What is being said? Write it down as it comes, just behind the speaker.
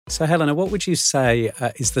So, Helena, what would you say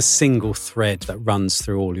is the single thread that runs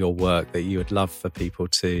through all your work that you would love for people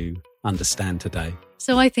to understand today?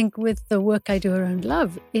 So I think with the work I do around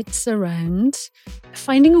love, it's around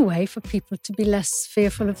finding a way for people to be less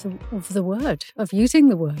fearful of the word, of using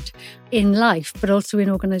the word in life, but also in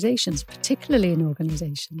organizations, particularly in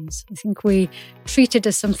organizations. I think we treat it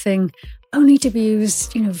as something only to be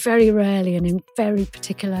used, very rarely and in very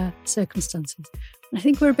particular circumstances. I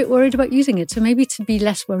think we're a bit worried about using it. So maybe to be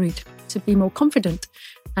less worried, to be more confident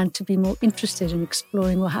and to be more interested in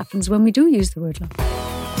exploring what happens when we do use the word love.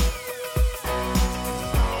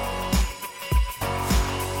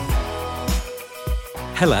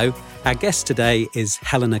 Hello, our guest today is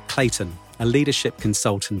Helena Clayton, a leadership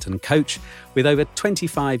consultant and coach with over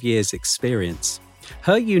 25 years' experience.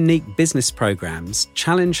 Her unique business programs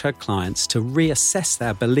challenge her clients to reassess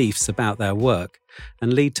their beliefs about their work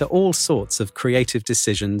and lead to all sorts of creative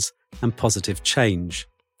decisions and positive change.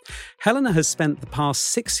 Helena has spent the past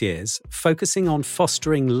 6 years focusing on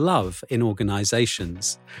fostering love in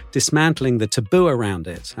organizations, dismantling the taboo around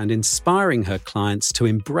it and inspiring her clients to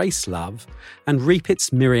embrace love and reap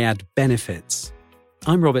its myriad benefits.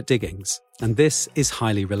 I'm Robert Diggins, and this is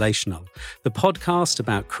Highly Relational, the podcast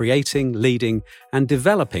about creating, leading, and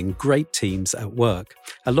developing great teams at work,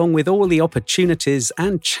 along with all the opportunities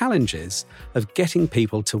and challenges of getting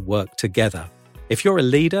people to work together. If you're a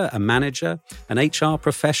leader, a manager, an HR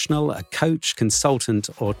professional, a coach, consultant,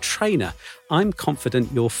 or trainer, I'm confident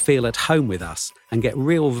you'll feel at home with us and get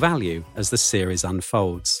real value as the series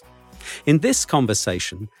unfolds. In this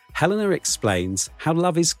conversation, Helena explains how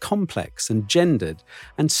love is complex and gendered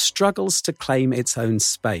and struggles to claim its own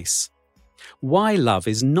space. Why love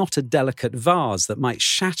is not a delicate vase that might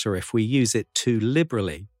shatter if we use it too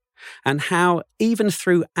liberally. And how, even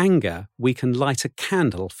through anger, we can light a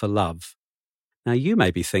candle for love. Now, you may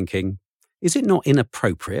be thinking, is it not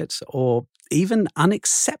inappropriate or even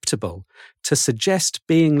unacceptable to suggest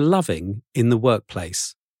being loving in the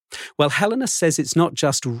workplace? Well, Helena says it's not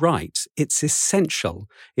just right, it's essential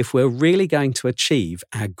if we're really going to achieve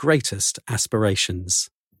our greatest aspirations.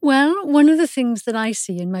 Well, one of the things that I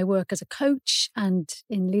see in my work as a coach and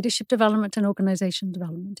in leadership development and organization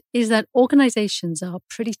development is that organizations are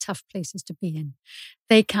pretty tough places to be in.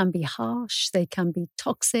 They can be harsh, they can be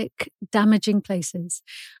toxic, damaging places.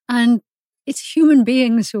 And it's human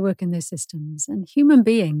beings who work in those systems, and human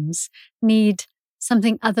beings need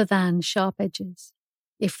something other than sharp edges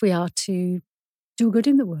if we are to do good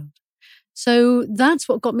in the world. So that's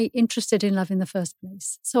what got me interested in love in the first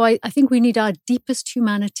place. So I think we need our deepest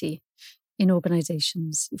humanity in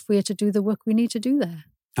organizations if we are to do the work we need to do there.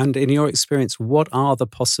 And in your experience, what are the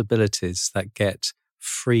possibilities that get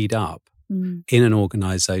freed up in an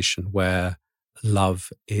organization where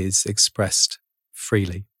love is expressed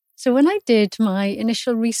freely? So when I did my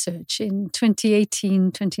initial research in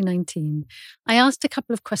 2018, 2019, I asked a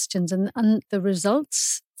couple of questions and the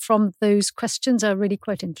results from those questions are really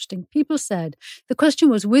quite interesting. People said, the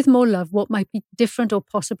question was, with more love, what might be different or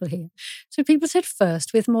possible here? So people said,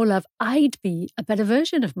 first, with more love, I'd be a better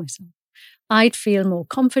version of myself. I'd feel more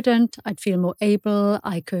confident. I'd feel more able.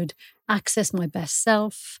 I could access my best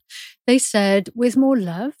self. They said, with more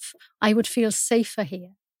love, I would feel safer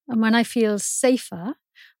here. And when I feel safer,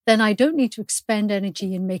 then I don't need to expend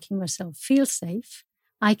energy in making myself feel safe.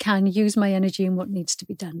 I can use my energy in what needs to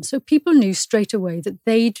be done. So people knew straight away that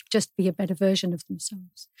they'd just be a better version of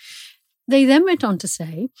themselves. They then went on to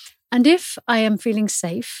say, and if I am feeling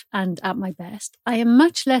safe and at my best, I am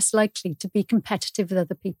much less likely to be competitive with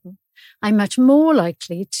other people. I'm much more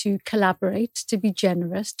likely to collaborate, to be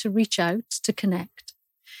generous, to reach out, to connect.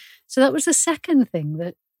 So that was the second thing,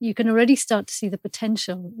 that you can already start to see the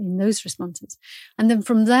potential in those responses. And then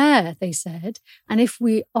from there, they said, and if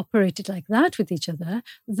we operated like that with each other,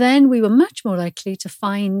 then we were much more likely to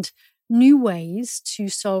find new ways to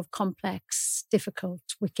solve complex, difficult,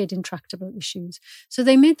 wicked, intractable issues. So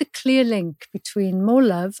they made the clear link between more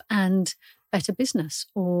love and better business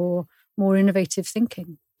or more innovative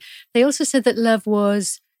thinking. They also said that love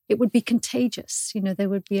it would be contagious. It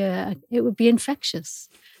would be infectious.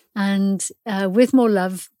 And with more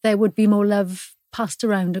love, there would be more love passed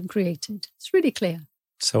around and created. It's really clear.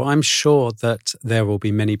 So I'm sure that there will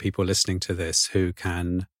be many people listening to this who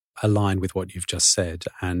can align with what you've just said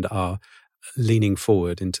and are leaning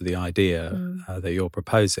forward into the idea that you're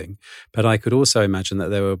proposing. But I could also imagine that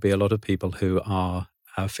there will be a lot of people who are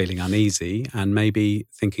feeling uneasy and maybe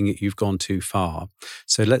thinking that you've gone too far.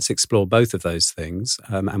 So let's explore both of those things,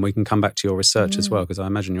 and we can come back to your research as well, because I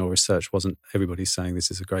imagine your research wasn't everybody saying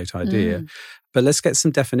this is a great idea. But let's get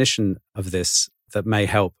some definition of this that may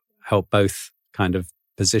help both kind of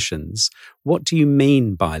positions. What do you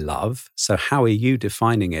mean by love? So how are you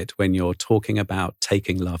defining it when you're talking about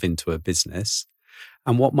taking love into a business?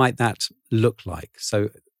 And what might that look like? So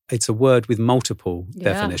it's a word with multiple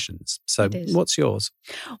definitions. So what's yours?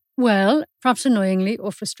 Well, perhaps annoyingly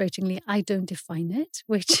or frustratingly, I don't define it,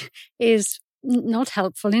 which is not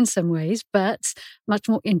helpful in some ways, but much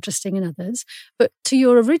more interesting in others. But to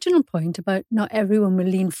your original point about not everyone will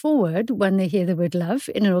lean forward when they hear the word love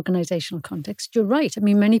in an organizational context, you're right. I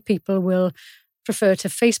mean, many people will prefer to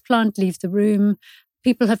faceplant, leave the room.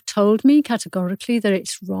 People have told me categorically that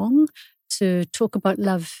it's wrong to talk about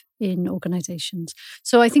love in organizations.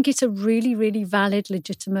 So I think it's a really, really valid,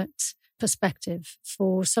 legitimate perspective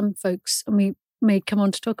for some folks, and we may come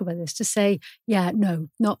on to talk about this, to say, yeah, no,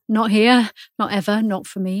 not here, not ever, not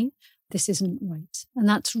for me. This isn't right. And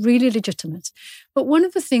that's really legitimate. But one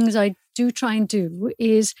of the things I do try and do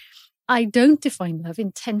is I don't define love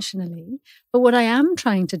intentionally, but what I am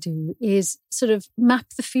trying to do is sort of map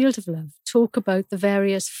the field of love, talk about the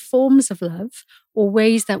various forms of love or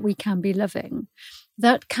ways that we can be loving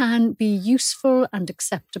that can be useful and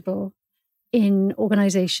acceptable in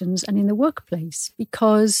organizations and in the workplace,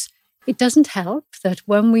 because it doesn't help that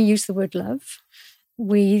when we use the word love,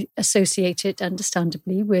 we associate it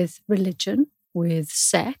understandably with religion, with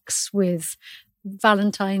sex, with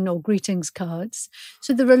Valentine or greetings cards.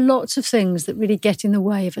 So there are lots of things that really get in the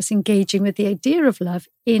way of us engaging with the idea of love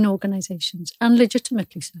in organizations, and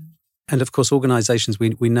legitimately so. And of course, organizations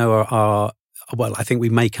we know are well, I think we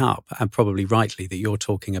make up, and probably rightly, that you're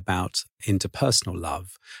talking about interpersonal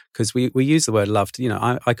love, because we use the word love.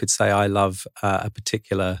 I could say I love a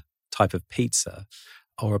particular type of pizza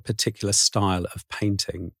or a particular style of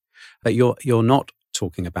painting, but you're not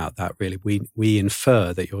talking about that really. We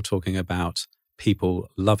infer that you're talking about people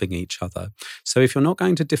loving each other. So if you're not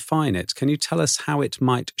going to define it, can you tell us how it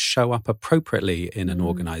might show up appropriately in an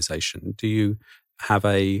organization? Do you have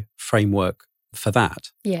a framework for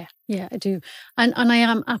that? Yeah, I do. And I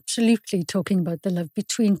am absolutely talking about the love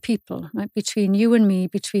between people, right? Between you and me,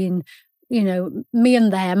 between, me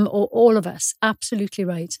and them, or all of us. Absolutely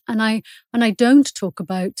right. And I don't talk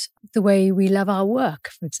about the way we love our work,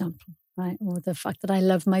 for example, right? Or the fact that I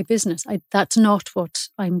love my business. That's not what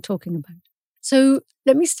I'm talking about. So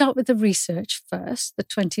let me start with the research first, the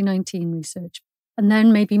 2019 research, and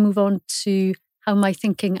then maybe move on to how my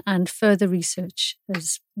thinking and further research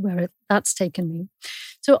is where that's taken me.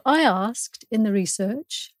 So I asked in the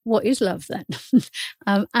research, what is love then?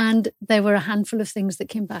 And there were a handful of things that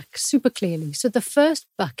came back super clearly. So the first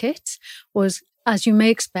bucket was, as you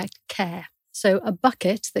may expect, care. So a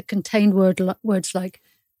bucket that contained words like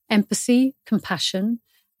empathy, compassion,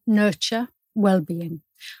 nurture, well-being.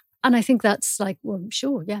 And I think that's like, well,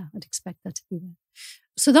 sure, yeah, I'd expect that to be there.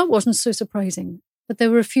 So that wasn't so surprising. But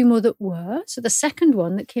there were a few more that were. So the second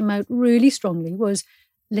one that came out really strongly was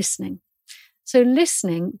listening. So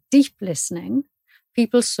listening, deep listening,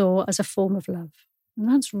 people saw as a form of love. And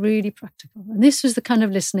that's really practical. And this was the kind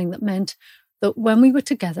of listening that meant that when we were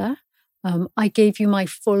together, I gave you my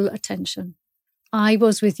full attention. I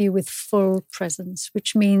was with you with full presence,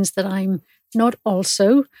 which means that I'm not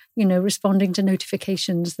also, responding to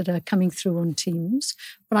notifications that are coming through on Teams,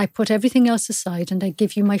 but I put everything else aside and I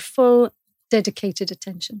give you my full dedicated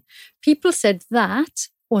attention. People said that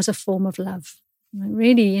was a form of love.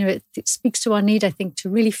 Really, it speaks to our need, I think, to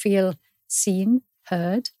really feel seen,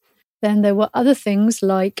 heard. Then there were other things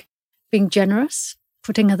like being generous,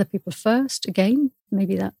 putting other people first. Again,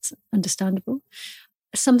 maybe that's understandable.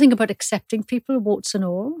 Something about accepting people, warts and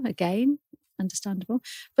all. Again, understandable.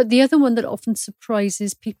 But the other one that often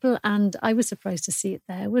surprises people, and I was surprised to see it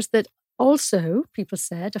there, was that also people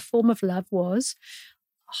said a form of love was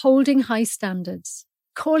holding high standards,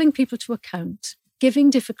 calling people to account, giving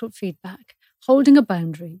difficult feedback, holding a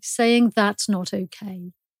boundary, saying that's not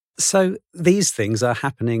okay. So these things are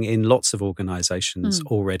happening in lots of organizations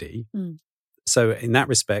already. So in that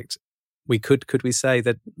respect, could we say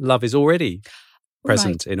that love is already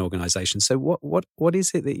present in organizations? So what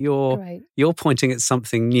is it that you're pointing at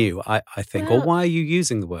something new, I think, or why are you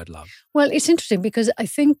using the word love? Well, it's interesting because I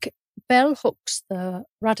think Bell Hooks, the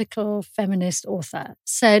radical feminist author,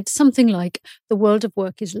 said something like, the world of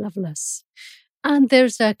work is loveless. And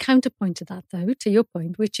there's a counterpoint to that, though, to your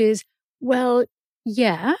point, which is, well,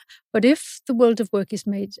 yeah, but if the world of work is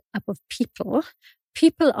made up of people,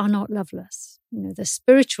 people are not loveless. The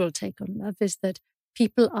spiritual take on love is that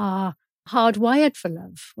people are hardwired for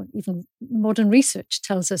love. Well, even modern research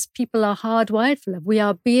tells us people are hardwired for love. We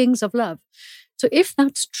are beings of love. So if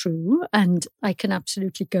that's true, and I can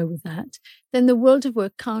absolutely go with that, then the world of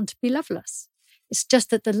work can't be loveless. It's just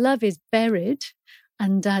that the love is buried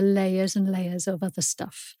and layers and layers of other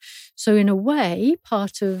stuff. So in a way,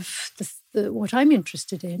 part of what I'm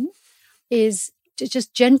interested in is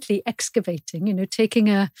just gently excavating, taking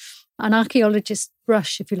an archaeologist's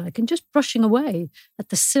brush, if you like, and just brushing away at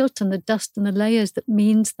the silt and the dust and the layers that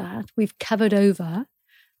means that we've covered over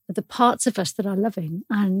the parts of us that are loving.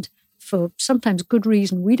 And for sometimes good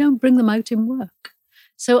reason, we don't bring them out in work.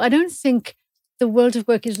 So I don't think the world of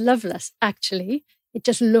work is loveless, actually. It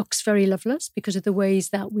just looks very loveless because of the ways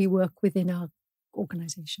that we work within our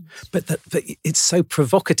organizations. But it's so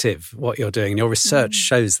provocative what you're doing. Your research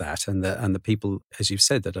shows that, and the people, as you've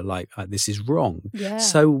said, that are like, this is wrong. Yeah.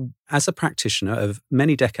 So as a practitioner of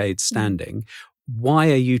many decades standing,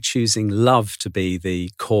 why are you choosing love to be the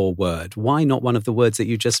core word? Why not one of the words that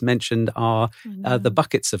you just mentioned are the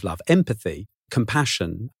buckets of love? Empathy,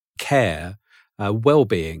 compassion, care,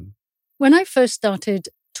 well-being. When I first started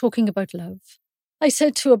talking about love, I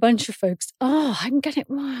said to a bunch of folks, I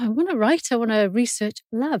want to write, I want to research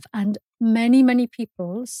love. And many, many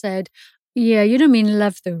people said, yeah, you don't mean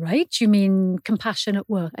love though, right? You mean compassion at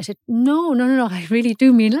work. I said, no, I really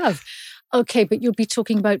do mean love. Okay, but you'll be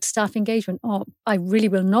talking about staff engagement. Oh, I really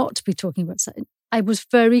will not be talking about that. I was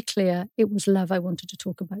very clear it was love I wanted to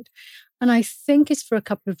talk about. And I think it's for a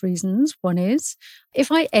couple of reasons. One is,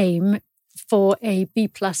 if I aim for a B+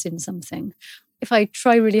 in something, if I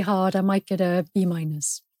try really hard, I might get a B-.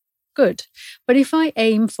 Good. But if I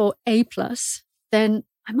aim for A+, then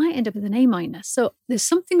I might end up with an A-. So there's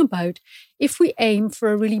something about, if we aim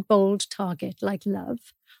for a really bold target like love,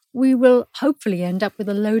 we will hopefully end up with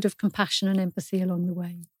a load of compassion and empathy along the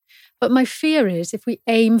way. But my fear is, if we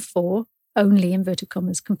aim for only, inverted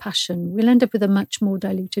commas, compassion, we'll end up with a much more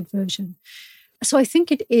diluted version. So I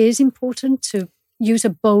think it is important to use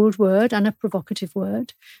a bold word and a provocative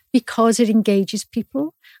word because it engages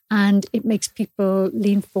people and it makes people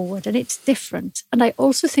lean forward, and it's different. And I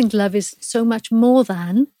also think love is so much more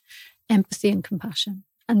than empathy and compassion.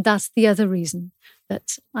 And that's the other reason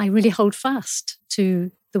that I really hold fast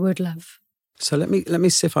to the word love. So let me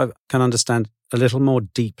see if I can understand a little more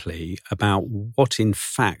deeply about what in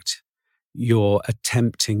fact you're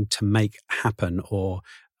attempting to make happen or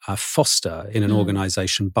foster in an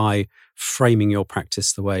organization by framing your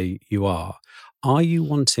practice the way you are. Are you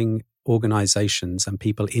wanting organizations and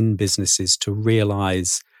people in businesses to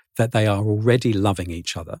realize that they are already loving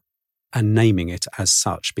each other and naming it as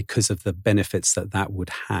such because of the benefits that would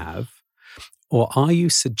have? Or are you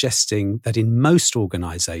suggesting that in most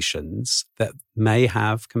organizations that may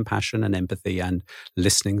have compassion and empathy and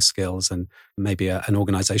listening skills, and maybe an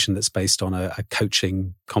organization that's based on a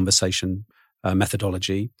coaching conversation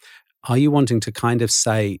methodology, are you wanting to kind of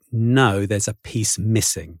say, no, there's a piece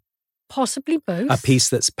missing? Possibly both. A piece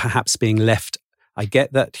that's perhaps being left. I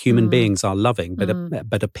get that human beings are loving,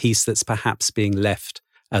 but a piece that's perhaps being left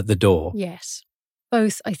at the door. Yes,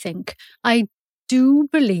 both, I think. I do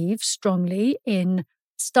believe strongly in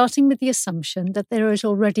starting with the assumption that there is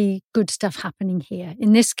already good stuff happening here.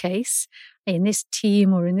 In this case, in this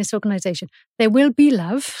team or in this organization, there will be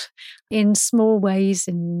love in small ways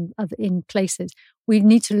in places. We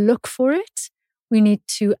need to look for it. We need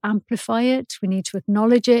to amplify it. We need to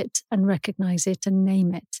acknowledge it and recognize it and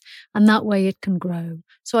name it. And that way it can grow.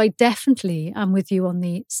 So I definitely am with you on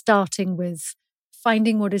the starting with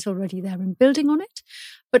finding what is already there and building on it.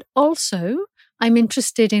 But also, I'm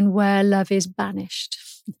interested in where love is banished,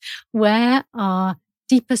 where our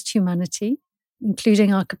deepest humanity,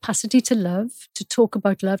 including our capacity to love, to talk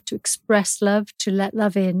about love, to express love, to let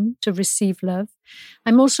love in, to receive love.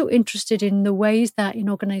 I'm also interested in the ways that in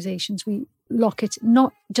organizations we lock it,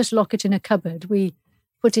 not just lock it in a cupboard, we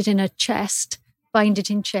put it in a chest, bind it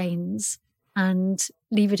in chains, and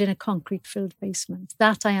leave it in a concrete-filled basement.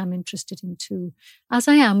 That I am interested in too, as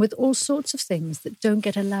I am with all sorts of things that don't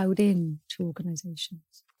get allowed in to organizations.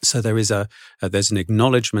 So there is there's an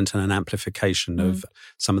acknowledgement and an amplification of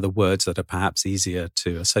some of the words that are perhaps easier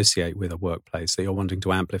to associate with a workplace that you're wanting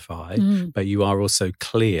to amplify, but you are also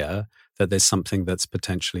clear that there's something that's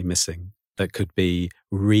potentially missing that could be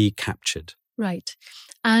recaptured. Right.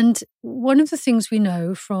 And one of the things we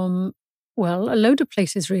know from, well, a load of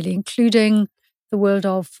places really, including the world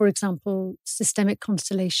of, for example, systemic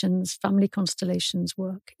constellations, family constellations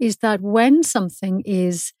work, is that when something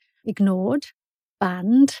is ignored,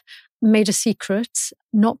 banned, made a secret,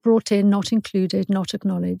 not brought in, not included, not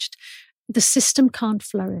acknowledged, the system can't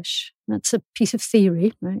flourish. That's a piece of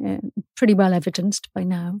theory, right? Pretty well evidenced by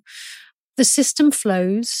now. The system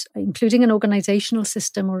flows, including an organizational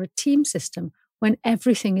system or a team system, when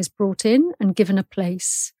everything is brought in and given a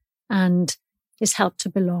place and is helped to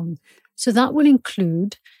belong. So that will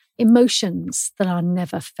include emotions that are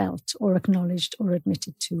never felt or acknowledged or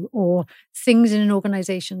admitted to, or things in an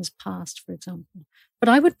organization's past, for example. But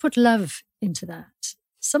I would put love into that.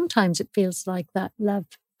 Sometimes it feels like that love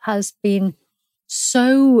has been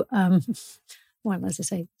so, well, as I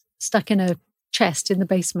say, stuck in a chest in the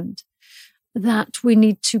basement, that we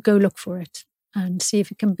need to go look for it and see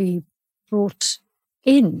if it can be brought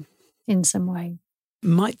in some way.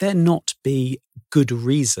 Might there not be good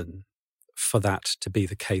reason for that to be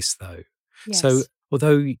the case, though? Yes. So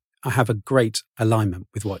although I have a great alignment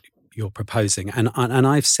with what you're proposing, and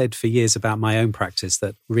I've said for years about my own practice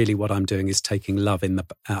that really what I'm doing is taking love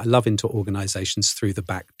into organisations through the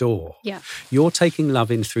back door. Yeah. You're taking love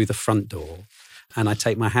in through the front door, and I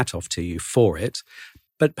take my hat off to you for it.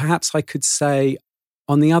 But perhaps I could say,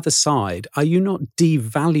 on the other side, are you not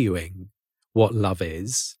devaluing what love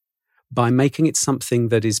is by making it something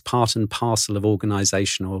that is part and parcel of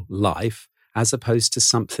organisational life, as opposed to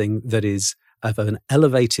something that is of an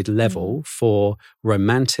elevated level for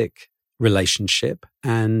romantic relationship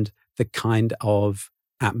and the kind of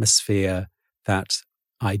atmosphere that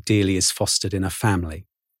ideally is fostered in a family?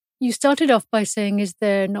 You started off by saying, is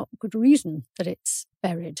there not good reason that it's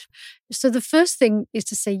buried? So the first thing is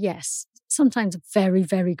to say yes, sometimes a very,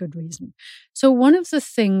 very good reason. So one of the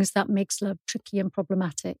things that makes love tricky and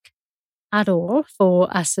problematic at all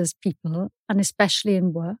for us as people, and especially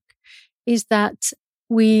in work, is that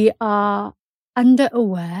we are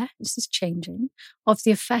under-aware, this is changing, of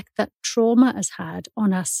the effect that trauma has had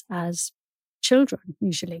on us as children,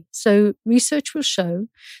 usually. So research will show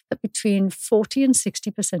that between 40 and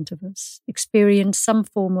 60% of us experience some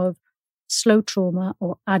form of slow trauma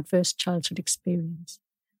or adverse childhood experience,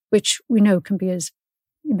 which we know can be as,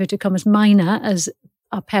 inverted commas, minor as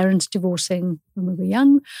our parents divorcing when we were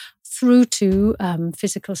young, through to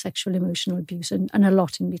physical, sexual, emotional abuse, and a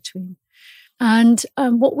lot in between. And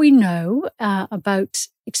what we know about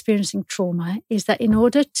experiencing trauma is that in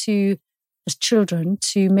order to, as children,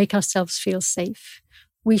 to make ourselves feel safe,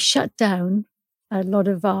 we shut down a lot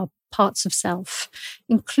of our parts of self,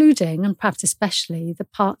 including, and perhaps especially, the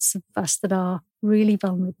parts of us that are really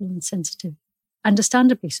vulnerable and sensitive,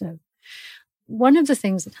 understandably so. One of the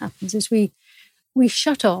things that happens is we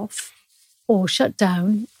shut off or shut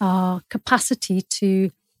down our capacity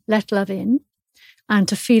to let love in and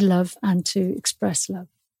to feel love and to express love.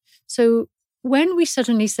 So when we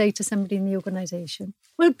suddenly say to somebody in the organisation,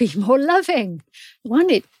 well, be more loving, one,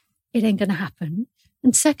 it ain't going to happen.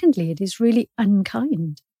 And secondly, it is really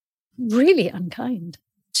unkind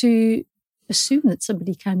to assume that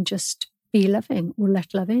somebody can just be loving or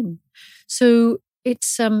let love in. So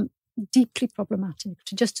it's deeply problematic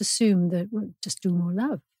to just assume that we'll just do more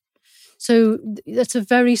love. So that's a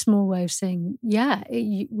very small way of saying,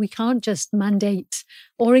 we can't just mandate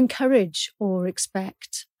or encourage or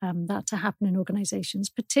expect that to happen in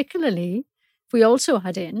organizations, particularly if we also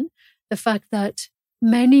add in the fact that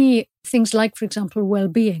many things like, for example,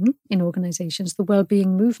 well-being in organizations, the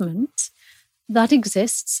well-being movement, that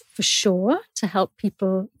exists for sure to help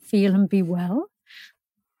people feel and be well.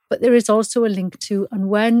 But there is also a link to, and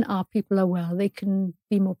when our people are well, they can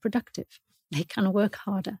be more productive. They can work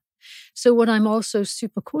harder. So what I'm also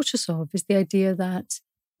super cautious of is the idea that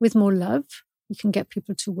with more love, you can get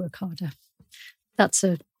people to work harder. That's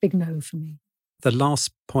a big no for me. The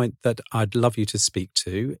last point that I'd love you to speak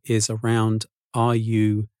to is around, are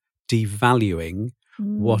you devaluing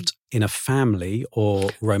what in a family or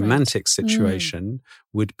romantic situation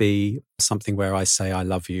would be something where I say I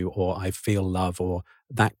love you or I feel love or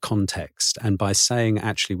that context? And by saying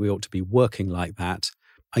actually we ought to be working like that,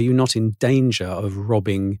 are you not in danger of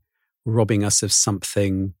robbing us of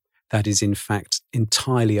something that is in fact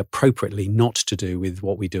entirely appropriately not to do with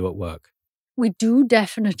what we do at work? We do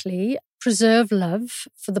definitely preserve love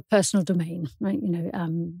for the personal domain, right?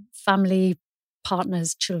 Family,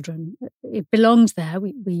 partners, children, it belongs there.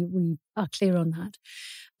 We are clear on that.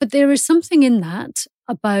 But there is something in that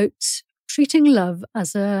about treating love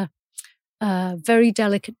as a very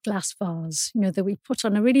delicate glass vase, that we put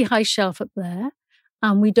on a really high shelf up there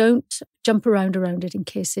and we don't jump around it in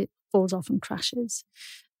case it falls off and crashes.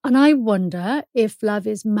 And I wonder if love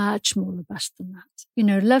is much more robust than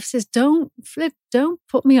that. Love says, don't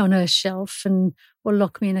put me on a shelf or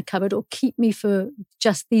lock me in a cupboard or keep me for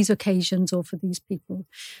just these occasions or for these people.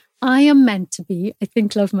 I am meant to be, I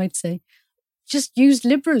think love might say, just used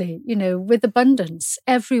liberally, with abundance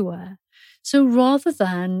everywhere. So rather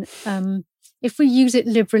than, if we use it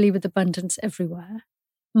liberally with abundance everywhere,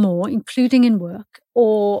 more, including in work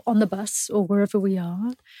or on the bus or wherever we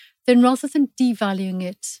are, then rather than devaluing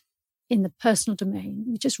it in the personal domain,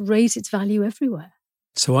 we just raise its value everywhere.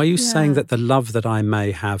 So are you saying that the love that I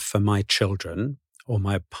may have for my children or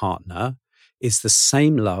my partner is the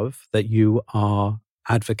same love that you are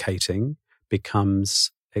advocating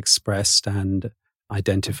becomes expressed and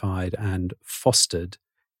identified and fostered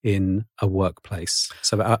in a workplace?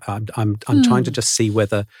 So I'm trying to just see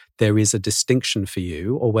whether there is a distinction for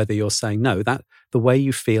you, or whether you're saying, no, that the way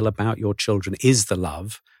you feel about your children is the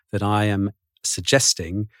love that I am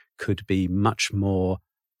suggesting could be much more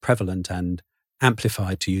prevalent and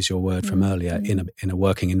amplified, to use your word from earlier, in a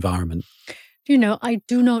working environment. I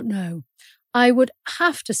do not know. I would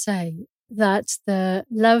have to say that the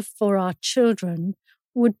love for our children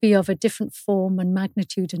would be of a different form and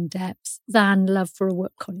magnitude and depth than love for a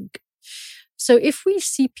work colleague. So if we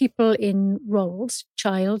see people in roles,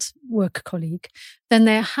 child, work colleague, then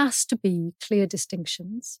there has to be clear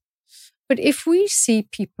distinctions. But if we see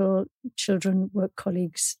people, children, work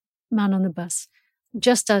colleagues, man on the bus,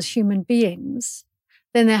 just as human beings,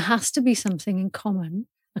 then there has to be something in common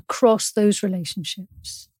across those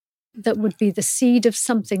relationships that would be the seed of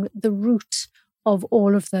something, the root of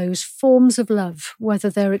all of those forms of love, whether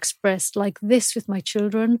they're expressed like this with my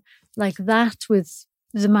children, like that with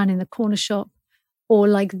the man in the corner shop, or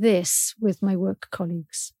like this with my work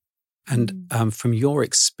colleagues. And from your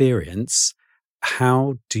experience,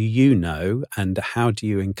 how do you know, and how do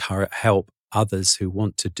you help others who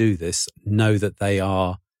want to do this know that they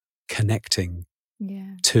are connecting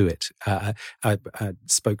to it? I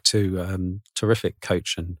spoke to terrific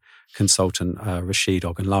coach and consultant Rashid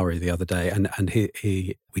Ogunlari the other day, and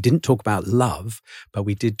we didn't talk about love, but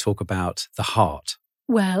we did talk about the heart.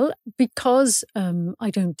 Well, because I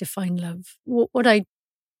don't define love, what I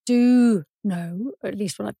do know, or at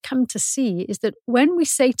least what I've come to see, is that when we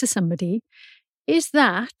say to somebody, is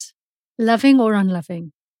that loving or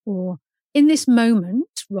unloving? Or in this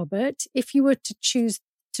moment, Robert, if you were to choose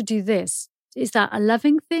to do this, is that a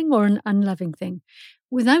loving thing or an unloving thing?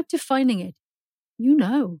 Without defining it,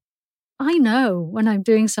 I know when I'm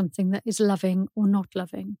doing something that is loving or not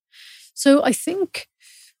loving. So I think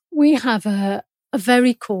we have a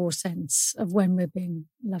very core sense of when we're being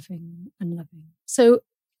loving and unloving. So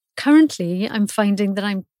currently I'm finding that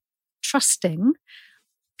I'm trusting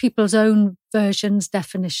people's own versions,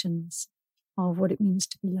 definitions of what it means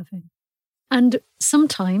to be loving. And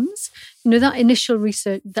sometimes, that initial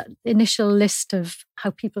research, that initial list of how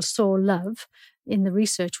people saw love in the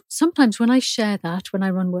research, sometimes when I share that, when I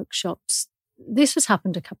run workshops, this has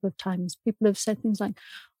happened a couple of times. People have said things like,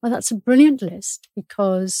 well, that's a brilliant list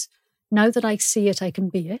because now that I see it, I can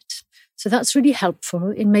be it. So that's really helpful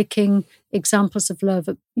in making examples of love,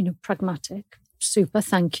 pragmatic. Super,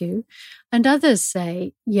 thank you. And others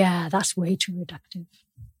say, yeah, that's way too reductive.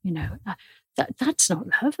 That's not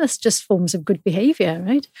love. That's just forms of good behavior,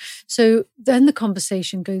 right? So then the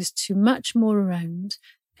conversation goes to much more around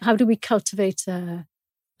how do we cultivate a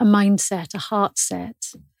mindset, a heart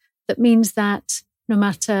set that means that no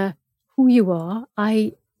matter who you are,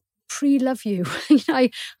 I pre-love you. I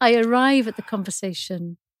arrive at the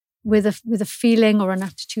conversation with a feeling or an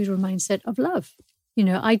attitude or a mindset of love.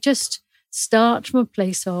 I just start from a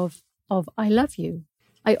place of I love you.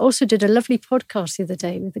 I also did a lovely podcast the other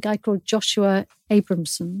day with a guy called Joshua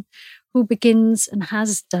Abramson, who begins and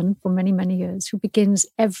has done for many, many years, who begins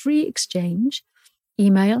every exchange,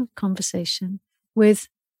 email, conversation with,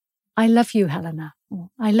 I love you, Helena,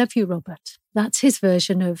 or I love you, Robert. That's his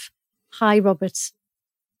version of, hi, Robert,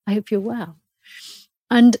 I hope you're well.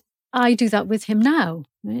 And I do that with him now.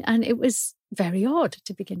 Right? And it was very odd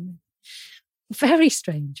to begin with. Very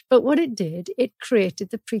strange. But what it did, it created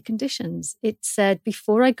the preconditions. It said,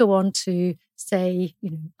 before I go on to say,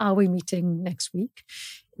 are we meeting next week?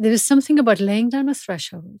 There was something about laying down a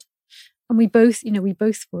threshold. And we both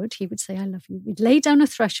would. He would say, I love you. We'd lay down a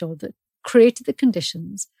threshold that created the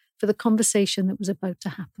conditions for the conversation that was about to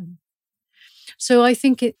happen. So I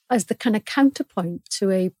think it as the kind of counterpoint to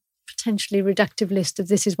a potentially reductive list of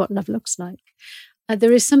this is what love looks like.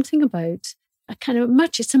 There is something about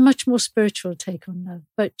it's a much more spiritual take on love,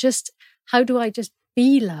 but just how do I just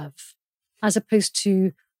be love as opposed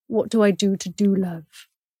to what do I do to do love?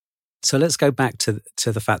 So let's go back to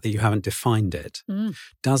the fact that you haven't defined it.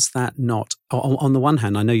 Does that not, on the one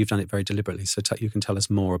hand, I know you've done it very deliberately, so you can tell us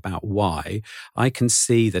more about why. I can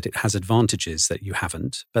see that it has advantages that you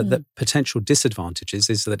haven't, but the potential disadvantages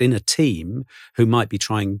is that in a team who might be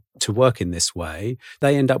trying to work in this way,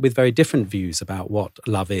 they end up with very different views about what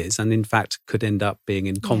love is, and in fact could end up being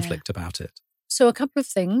in conflict about it. So a couple of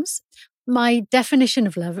things. My definition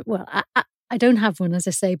of love, well, I don't have one, as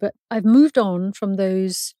I say, but I've moved on from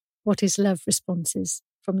those what is love responses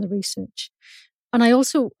from the research. And I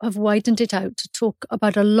also have widened it out to talk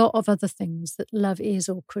about a lot of other things that love is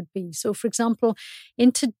or could be. So, for example,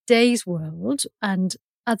 in today's world, and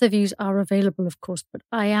other views are available, of course, but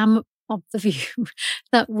I am of the view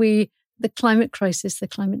that the climate crisis, the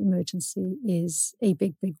climate emergency is a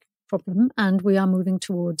big, big problem. And we are moving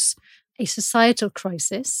towards a societal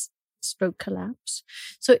crisis, stroke collapse.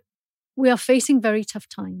 So we are facing very tough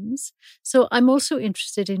times. So I'm also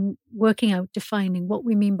interested in working out, defining what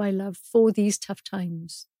we mean by love for these tough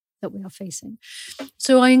times that we are facing.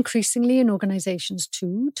 So I increasingly in organizations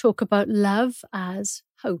too talk about love as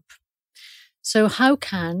hope. So how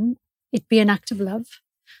can it be an act of love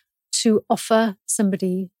to offer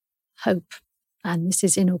somebody hope? And this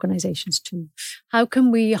is in organizations too. How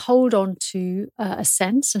can we hold on to a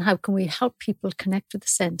sense, and how can we help people connect with the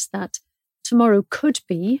sense that tomorrow could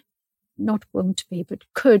be, not won't be, but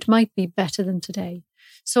might be better than today?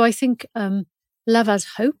 So I think love as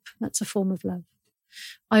hope, that's a form of love.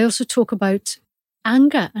 I also talk about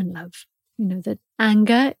anger and love. That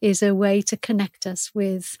anger is a way to connect us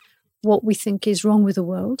with what we think is wrong with the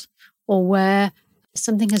world, or where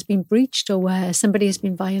something has been breached, or where somebody has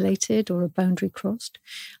been violated, or a boundary crossed.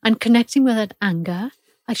 And connecting with that anger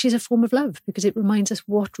actually is a form of love, because it reminds us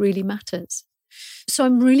what really matters. So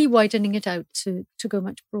I'm really widening it out to go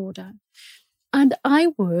much broader. And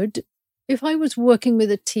I would, if I was working with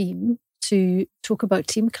a team to talk about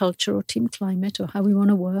team culture or team climate, or how we want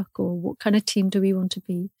to work, or what kind of team do we want to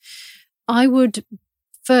be, I would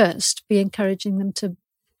first be encouraging them to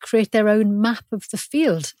create their own map of the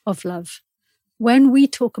field of love. When we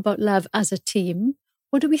talk about love as a team,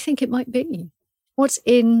 what do we think it might be? What's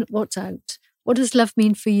in, what's out? What does love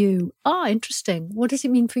mean for you? Interesting. What does it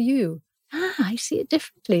mean for you? I see it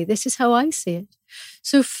differently. This is how I see it.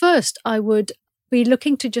 So first, I would be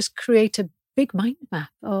looking to just create a big mind map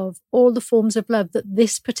of all the forms of love that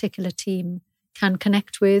this particular team can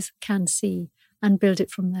connect with, can see, and build it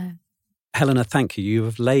from there. Helena, thank you. You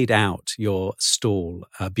have laid out your stall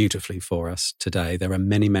beautifully for us today. There are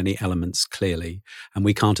many, many elements, clearly, and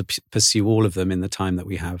we can't pursue all of them in the time that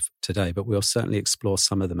we have today, but we'll certainly explore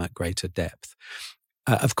some of them at greater depth.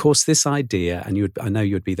 Of course, this idea, and I know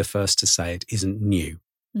you'd be the first to say it, isn't new.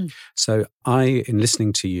 So I, in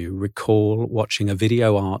listening to you, recall watching a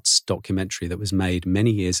video arts documentary that was made many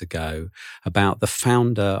years ago about the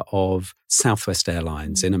founder of Southwest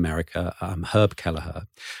Airlines in America, Herb Kelleher,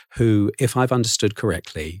 who, if I've understood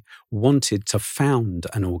correctly, wanted to found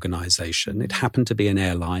an organization. It happened to be an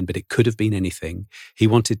airline, but it could have been anything. He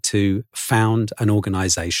wanted to found an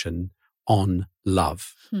organization on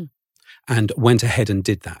love and went ahead and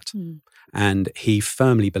did that. And he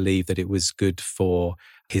firmly believed that it was good for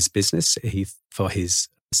his business, for his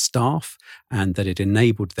staff, and that it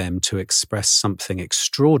enabled them to express something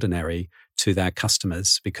extraordinary to their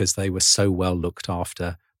customers because they were so well looked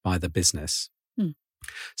after by the business.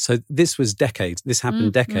 So this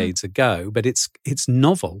happened decades ago, but it's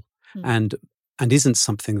novel and isn't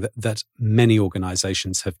something that many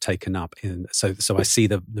organizations have taken up. So I see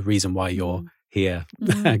the reason why you're here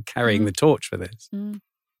carrying the torch for this.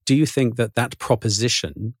 Do you think that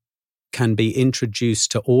proposition can be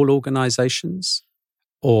introduced to all organizations,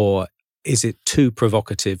 or is it too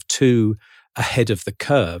provocative, too ahead of the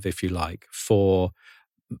curve, if you like, for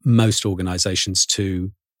most organizations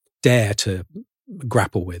to dare to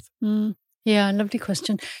grapple with? Yeah, lovely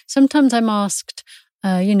question. Sometimes I'm asked,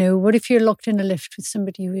 what if you're locked in a lift with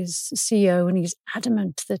somebody who is CEO and he's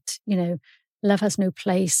adamant that, love has no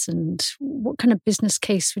place, and what kind of business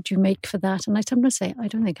case would you make for that? And I sometimes say, I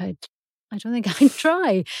don't think I'd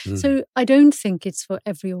try. So I don't think it's for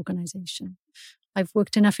every organization. I've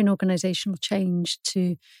worked enough in organizational change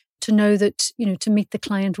to know that, to meet the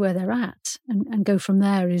client where they're at and go from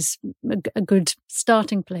there is a good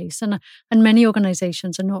starting place. And many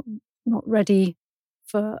organizations are not ready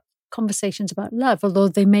for conversations about love, although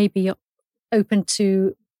they may be open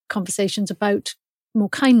to conversations about more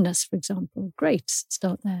kindness, for example. Great,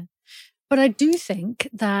 start there. But I do think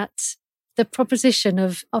that the proposition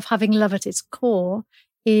of having love at its core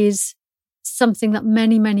is something that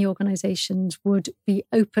many, many organizations would be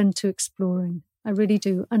open to exploring. I really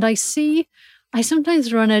do. And I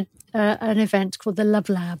sometimes run an event called the Love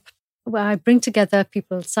Lab, where I bring together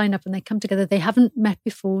people, sign up, and they come together. They haven't met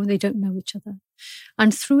before. They don't know each other.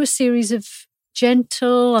 And through a series of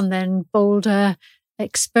gentle and then bolder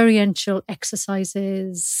experiential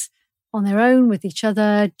exercises on their own with each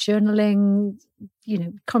other, journaling,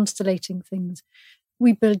 constellating things,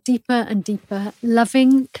 we build deeper and deeper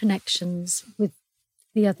loving connections with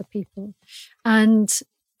the other people. And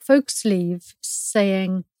folks leave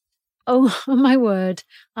saying, oh my word,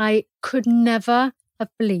 I could never have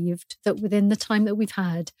believed that within the time that we've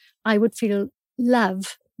had, I would feel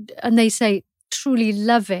love, and they say truly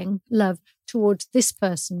loving love towards this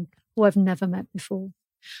person who I've never met before.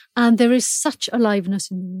 And there is such aliveness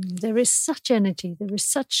in the room. There is such energy. There is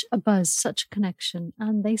such a buzz, such a connection.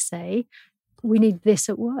 And they say, we need this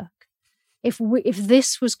at work. If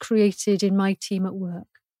this was created in my team at work,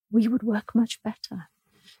 we would work much better.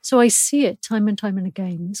 So I see it time and time and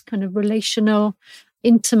again, this kind of relational,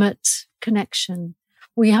 intimate connection.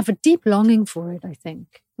 We have a deep longing for it, I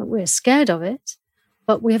think. But we're scared of it,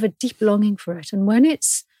 but we have a deep longing for it. And when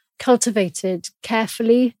it's cultivated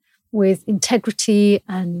carefully with integrity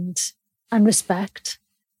and respect,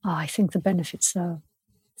 I think the benefits are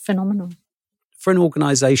phenomenal. For an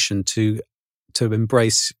organisation to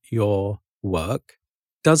embrace your work,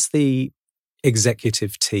 does the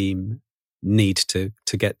executive team need to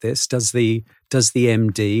get this? Does the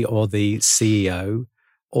MD or the CEO,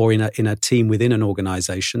 or in a team within an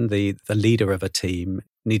organisation, the leader of a team,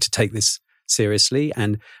 need to take this seriously?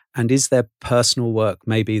 And is there personal work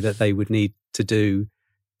maybe that they would need to do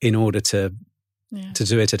in order to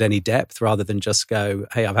do it at any depth, rather than just go,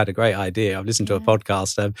 hey, I've had a great idea, I've listened to a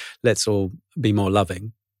podcast, let's all be more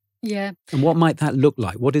loving? Yeah. And what might that look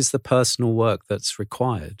like? What is the personal work that's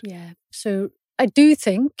required? Yeah. So I do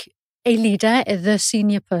think a leader, the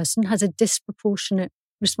senior person, has a disproportionate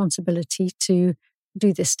responsibility to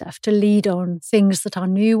do this stuff, to lead on things that are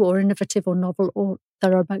new or innovative or novel or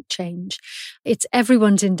that are about change. It's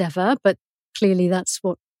everyone's endeavour, but clearly that's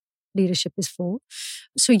what leadership is for.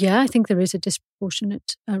 So yeah, I think there is a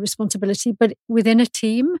disproportionate responsibility, but within a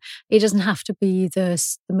team, it doesn't have to be the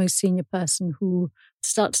most senior person who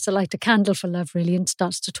starts to light a candle for love, really, and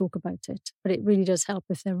starts to talk about it. But it really does help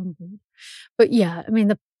if they're on board. But yeah, I mean,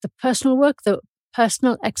 the personal work, the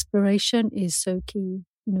personal exploration is so key.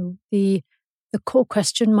 You know, the core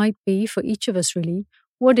question might be for each of us, really,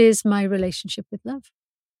 what is my relationship with love?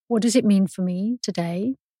 What does it mean for me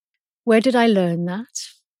today? Where did I learn that?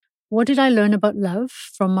 What did I learn about love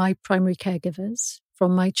from my primary caregivers,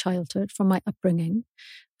 from my childhood, from my upbringing?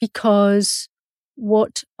 Because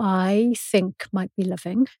what I think might be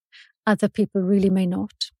loving, other people really may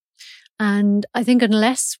not. And I think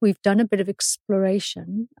unless we've done a bit of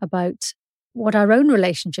exploration about what our own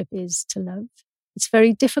relationship is to love, it's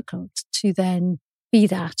very difficult to then be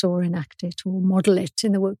that or enact it or model it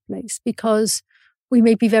in the workplace, because we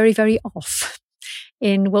may be very, very off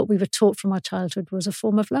in what we were taught from our childhood was a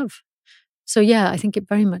form of love. So yeah, I think it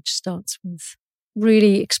very much starts with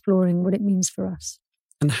really exploring what it means for us.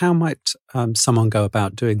 And how might someone go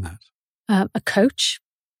about doing that? A coach,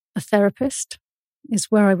 a therapist is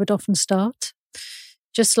where I would often start.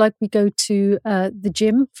 Just like we go to the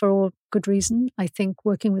gym for good reason, I think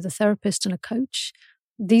working with a therapist and a coach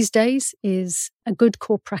these days is a good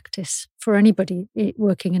core practice for anybody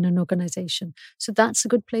working in an organisation. So that's a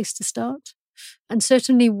good place to start. And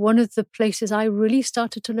certainly one of the places I really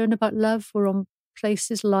started to learn about love were on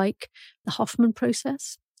places like the Hoffman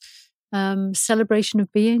process, celebration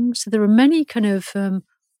of being. So there are many kind of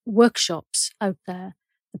workshops out there,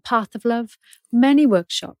 the path of love, many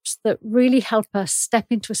workshops that really help us step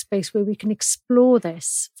into a space where we can explore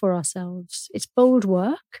this for ourselves. It's bold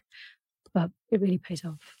work, but it really pays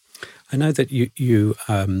off. I know that you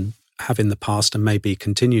have in the past and maybe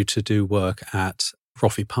continue to do work at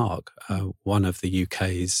Roffey Park, one of the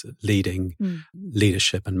UK's leading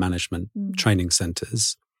leadership and management training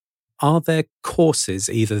centres. Are there courses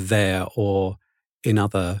either there or in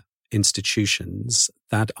other institutions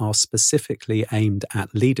that are specifically aimed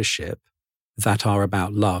at leadership that are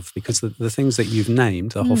about love? Because the things that you've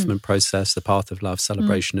named, the Hoffman process, the path of love,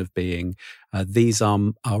 celebration of being, these are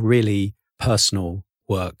really personal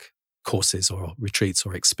work courses or retreats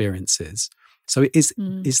or experiences. So is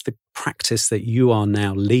the practice that you are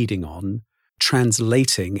now leading on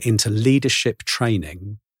translating into leadership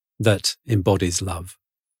training that embodies love?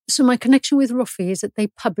 So my connection with Roffey is that they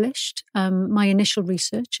published my initial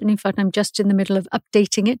research. And in fact, I'm just in the middle of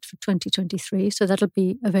updating it for 2023. So that'll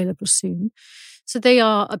be available soon. So they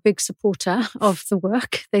are a big supporter of the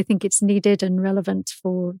work. They think it's needed and relevant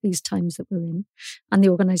for these times that we're in and the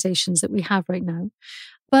organizations that we have right now.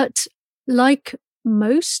 But like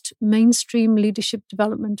most mainstream leadership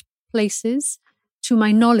development places, to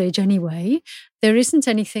my knowledge anyway, there isn't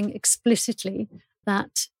anything explicitly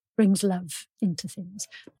that brings love into things.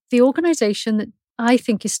 The organization that I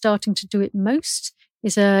think is starting to do it most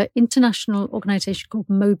is an international organization called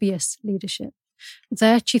Mobius Leadership.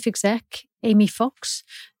 Their chief exec, Amy Fox,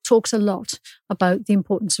 talks a lot about the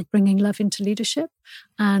importance of bringing love into leadership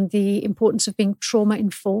and the importance of being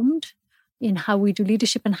trauma-informed in how we do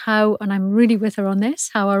leadership and I'm really with her on this,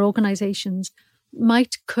 how our organizations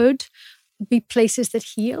could be places that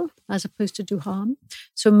heal as opposed to do harm.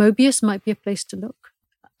 So Mobius might be a place to look.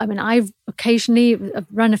 I mean, I've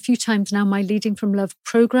run a few times now my Leading from Love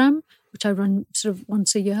program, which I run sort of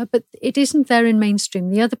once a year, but it isn't there in mainstream.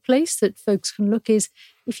 The other place that folks can look is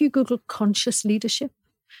if you Google conscious leadership,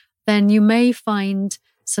 then you may find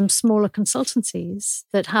some smaller consultancies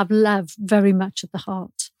that have love very much at the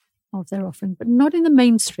heart of their offering, but not in the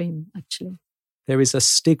mainstream, actually. There is a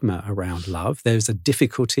stigma around love. There's a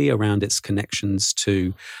difficulty around its connections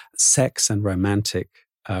to sex and romantic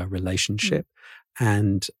relationship.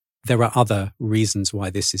 And there are other reasons why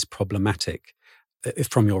this is problematic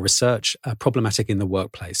from your research, problematic in the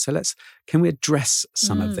workplace. So can we address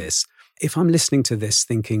some of this? If I'm listening to this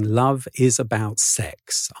thinking love is about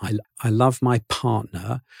sex, I love my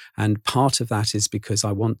partner, and part of that is because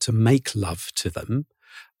I want to make love to them,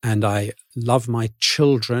 and I love my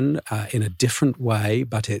children in a different way,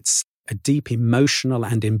 but it's a deep emotional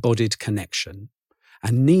and embodied connection.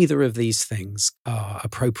 And neither of these things are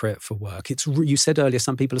appropriate for work. You said earlier,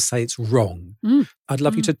 some people say it's wrong. I'd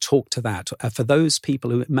love you to talk to that. For those people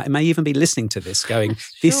who may even be listening to this going,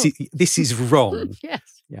 this is wrong. Yes.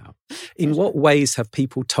 Yeah. In what ways have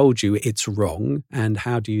people told you it's wrong, and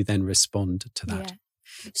how do you then respond to that?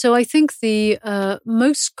 Yeah. So I think the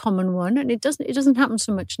most common one, and it doesn't happen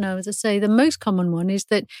so much now, as I say, the most common one is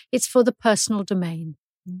that it's for the personal domain.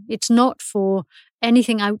 It's not for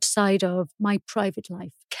anything outside of my private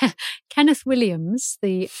life. Kenneth Williams,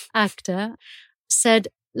 the actor, said,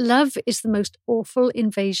 "Love is the most awful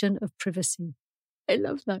invasion of privacy." I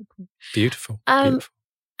love that quote. Beautiful.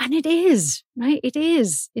 And it is, right? It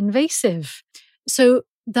is invasive. So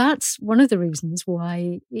that's one of the reasons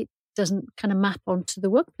why it doesn't kind of map onto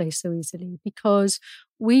the workplace so easily, because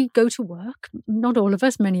we go to work, not all of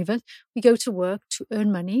us, many of us, we go to work to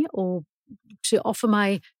earn money or to offer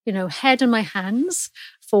my, head and my hands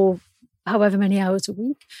for however many hours a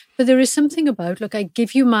week. But there is something about, look, I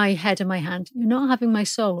give you my head and my hand. You're not having my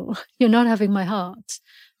soul. You're not having my heart.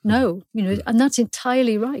 No, and that's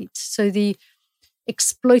entirely right. So the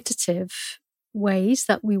exploitative ways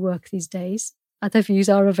that we work these days, other views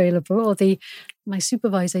are available, or my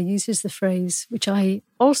supervisor uses the phrase, which I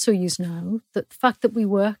also use now, that the fact that we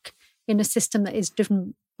work in a system that is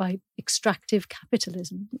driven by extractive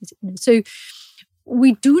capitalism. So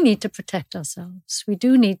we do need to protect ourselves. We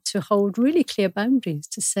do need to hold really clear boundaries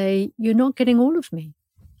to say, you're not getting all of me.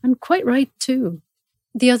 And quite right too.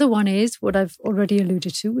 The other one is what I've already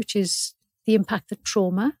alluded to, which is the impact that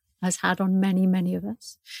trauma has had on many, many of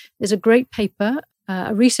us. There's a great paper,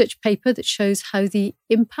 a research paper that shows how the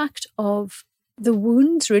impact of the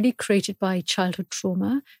wounds really created by childhood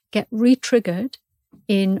trauma get re-triggered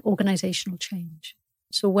in organizational change.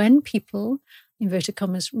 So when people, inverted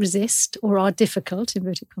commas, resist or are difficult,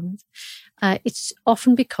 inverted commas, it's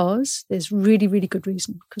often because there's really, really good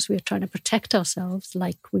reason, because we are trying to protect ourselves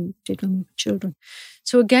like we did when we were children.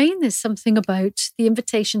 So again, there's something about the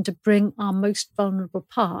invitation to bring our most vulnerable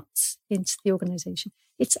parts into the organization.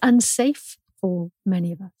 It's unsafe for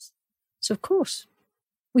many of us. So of course,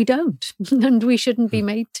 we don't, and we shouldn't be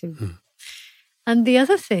made to. And the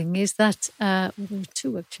other thing is that,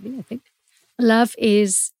 two actually, I think, love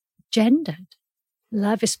is gendered.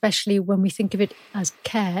 Love, especially when we think of it as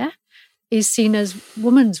care, is seen as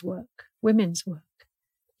women's work. In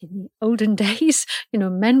the olden days,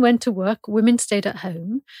 men went to work, women stayed at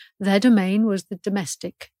home. Their domain was the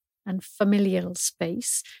domestic and familial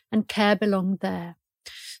space, and care belonged there.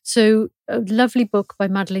 So a lovely book by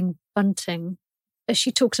Madeline Bunting,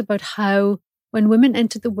 she talks about how when women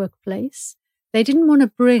entered the workplace, they didn't want to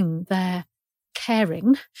bring their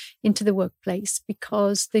caring into the workplace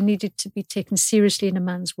because they needed to be taken seriously in a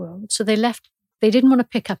man's world. So they didn't want to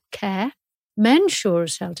pick up care. Men sure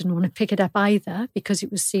as hell didn't want to pick it up either because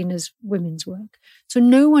it was seen as women's work. So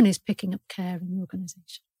no one is picking up care in the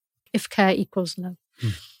organization if care equals love.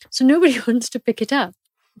 So nobody wants to pick it up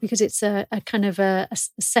because it's a kind of a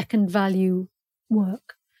second value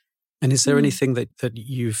work. And is there anything that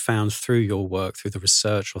you've found through your work, through the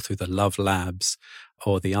research or through the Love Labs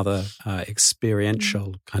or the other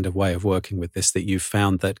experiential kind of way of working with this that you've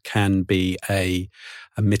found that can be a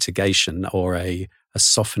mitigation or a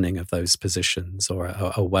softening of those positions or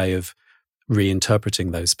a way of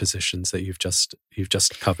reinterpreting those positions that you've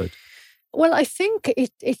just covered? Well, I think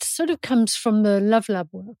it sort of comes from the Love Lab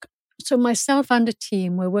work. So myself and a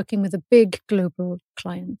team, we're working with a big global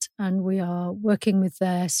client, and we are working with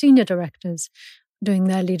their senior directors doing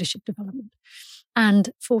their leadership development. And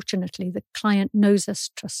fortunately, the client knows us,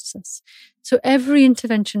 trusts us. So every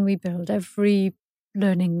intervention we build, every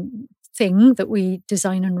learning thing that we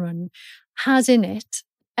design and run has in it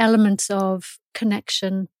elements of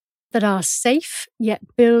connection that are safe, yet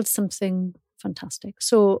build something fantastic.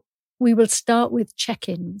 So we will start with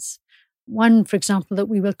check-ins. One, for example, that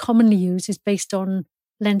we will commonly use is based on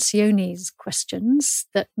Lencioni's questions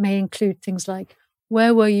that may include things like,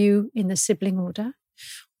 where were you in the sibling order?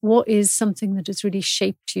 What is something that has really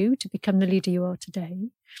shaped you to become the leader you are today?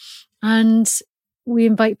 And we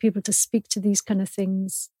invite people to speak to these kind of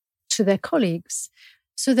things to their colleagues.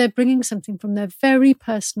 So they're bringing something from their very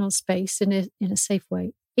personal space in a safe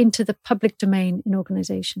way into the public domain in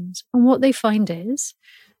organizations. And what they find is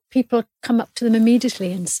people come up to them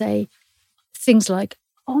immediately and say things like,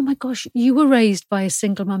 oh my gosh, you were raised by a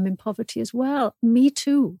single mum in poverty as well. Me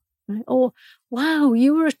too. Right? Or, wow,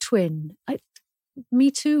 you were a twin.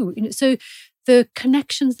 Me too. So the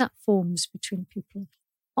connections that forms between people.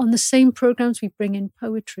 On the same programs, we bring in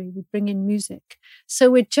poetry, we bring in music. So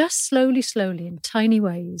we're just slowly, in tiny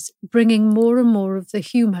ways, bringing more and more of the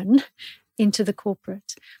human into the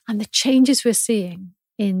corporate. And the changes we're seeing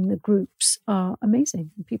in the groups are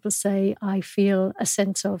amazing. And people say, I feel a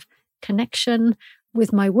sense of connection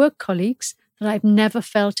with my work colleagues that I've never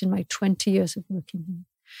felt in my 20 years of working here.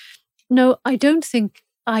 No, I don't think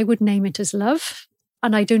I would name it as love,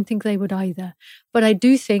 and I don't think they would either. But I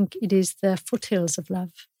do think it is the foothills of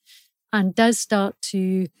love and does start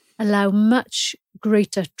to allow much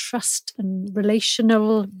greater trust and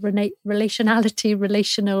relationality,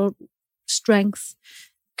 relational strength,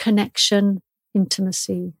 connection,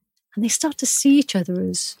 intimacy. And they start to see each other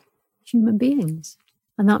as human beings.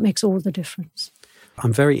 And that makes all the difference.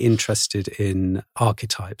 I'm very interested in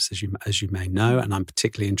archetypes, as you may know, and I'm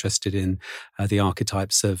particularly interested in the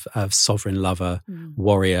archetypes of sovereign lover,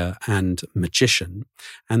 warrior, and magician,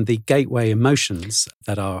 and the gateway emotions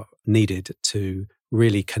that are needed to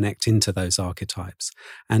really connect into those archetypes.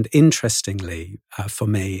 And interestingly, for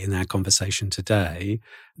me, in our conversation today,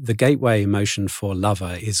 the gateway emotion for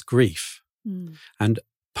lover is grief. And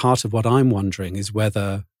part of what I'm wondering is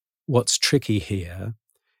whether what's tricky here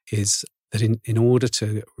is that in order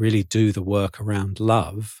to really do the work around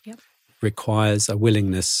love requires a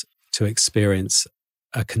willingness to experience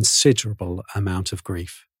a considerable amount of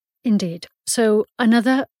grief. Indeed. So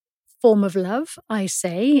another form of love, I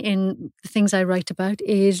say, in the things I write about,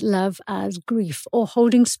 is love as grief, or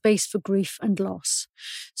holding space for grief and loss.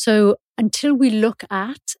 So until we look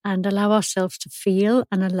at and allow ourselves to feel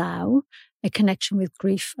and allow a connection with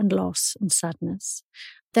grief and loss and sadness,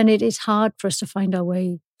 then it is hard for us to find our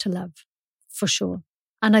way to love. For sure.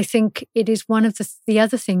 And I think it is one of the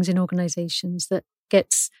other things in organizations that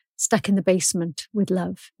gets stuck in the basement with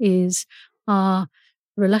love is our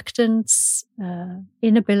reluctance,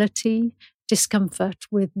 inability, discomfort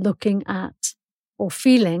with looking at or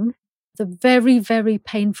feeling the very, very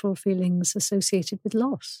painful feelings associated with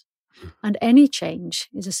loss. And any change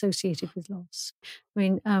is associated with loss. I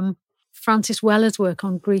mean, Francis Weller's work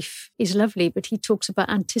on grief is lovely, but he talks about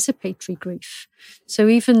anticipatory grief. So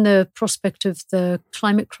even the prospect of the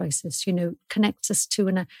climate crisis, connects us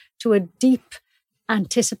to a deep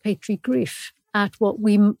anticipatory grief at what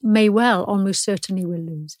we may well, almost certainly will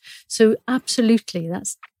lose. So absolutely,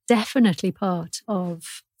 that's definitely part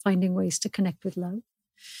of finding ways to connect with love.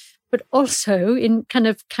 But also in kind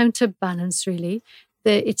of counterbalance, really,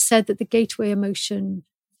 it's said that the gateway emotion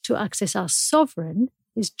to access our sovereign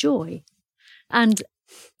is joy. And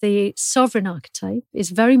the sovereign archetype is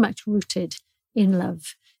very much rooted in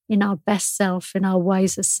love, in our best self, in our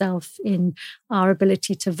wisest self, in our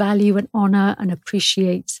ability to value and honor and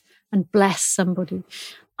appreciate and bless somebody.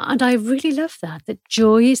 And I really love that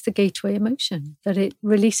joy is the gateway emotion, that it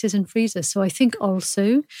releases and frees us. So I think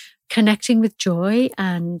also connecting with joy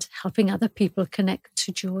and helping other people connect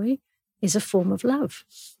to joy is a form of love.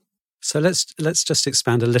 So let's just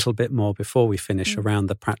expand a little bit more before we finish around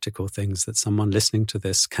the practical things that someone listening to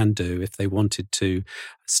this can do if they wanted to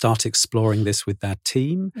start exploring this with their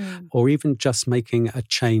team or even just making a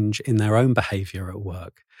change in their own behavior at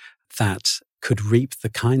work that could reap the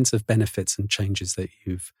kinds of benefits and changes that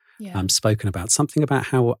you've spoken about. Something about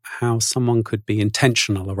how someone could be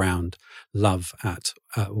intentional around love at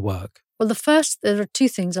work. Well, there are two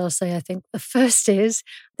things I'll say, I think. The first is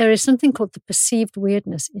there is something called the Perceived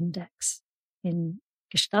Weirdness Index in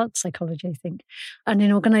Gestalt psychology, I think. And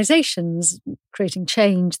in organizations creating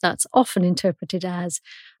change, that's often interpreted as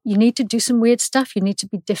You need to do some weird stuff. You need to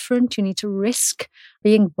be different. You need to risk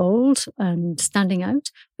being bold and standing out,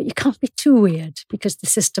 but you can't be too weird because the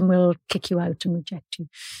system will kick you out and reject you.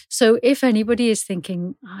 So if anybody is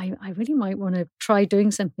thinking, I really might want to try doing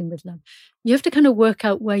something with love, you have to kind of work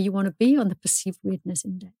out where you want to be on the perceived weirdness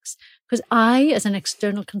index. Because I, as an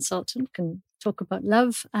external consultant, can talk about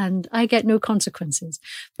love and I get no consequences.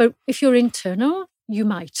 But if you're internal, you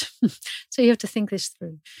might. So you have to think this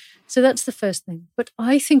through. So that's the first thing. But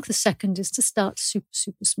I think the second is to start super,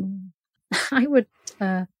 super small. I would,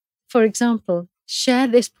 for example, share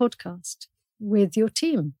this podcast with your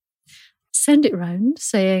team. Send it around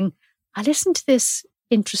saying, I listened to this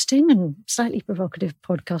interesting and slightly provocative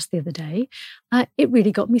podcast the other day. It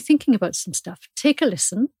really got me thinking about some stuff. Take a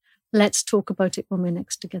listen. Let's talk about it when we're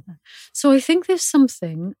next together. So I think there's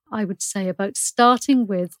something I would say about starting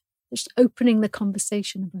with just opening the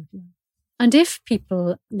conversation about love. And if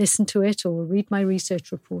people listen to it or read my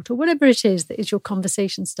research report or whatever it is that is your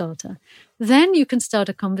conversation starter, then you can start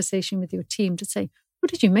a conversation with your team to say, what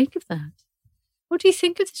did you make of that? What do you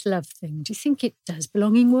think of this love thing? Do you think it does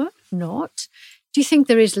belonging work? Not. Do you think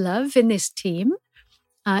there is love in this team?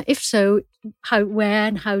 If so, how, where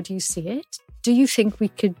and how do you see it? Do you think we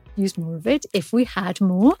could use more of it? If we had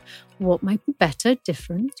more, what might be better,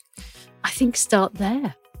 different? I think start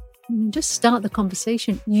there. Just start the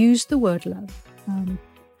conversation. Use the word love. And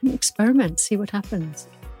experiment. See what happens.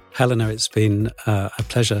 Helena, it's been a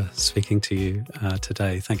pleasure speaking to you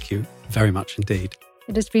today. Thank you very much indeed.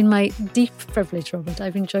 It has been my deep privilege, Robert.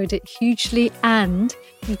 I've enjoyed it hugely and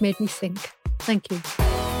you've made me think. Thank you.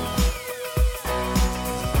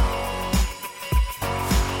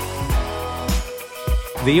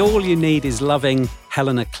 The All You Need Is Loving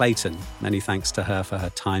Helena Clayton. Many thanks to her for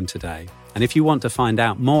her time today. And if you want to find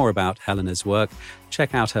out more about Helena's work,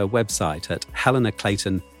 check out her website at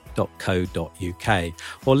helenaclayton.co.uk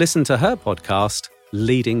or listen to her podcast,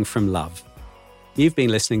 Leading from Love. You've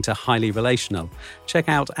been listening to Highly Relational. Check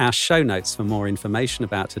out our show notes for more information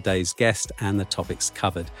about today's guest and the topics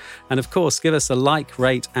covered. And of course, give us a like,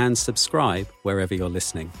 rate and subscribe wherever you're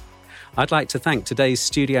listening. I'd like to thank today's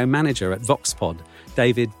studio manager at VoxPod,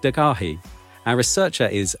 David Dagahi. Our researcher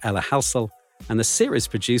is Ella Halsell, and the series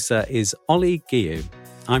producer is Ollie Guillou.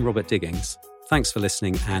 I'm Robert Diggins. Thanks for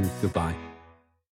listening and goodbye.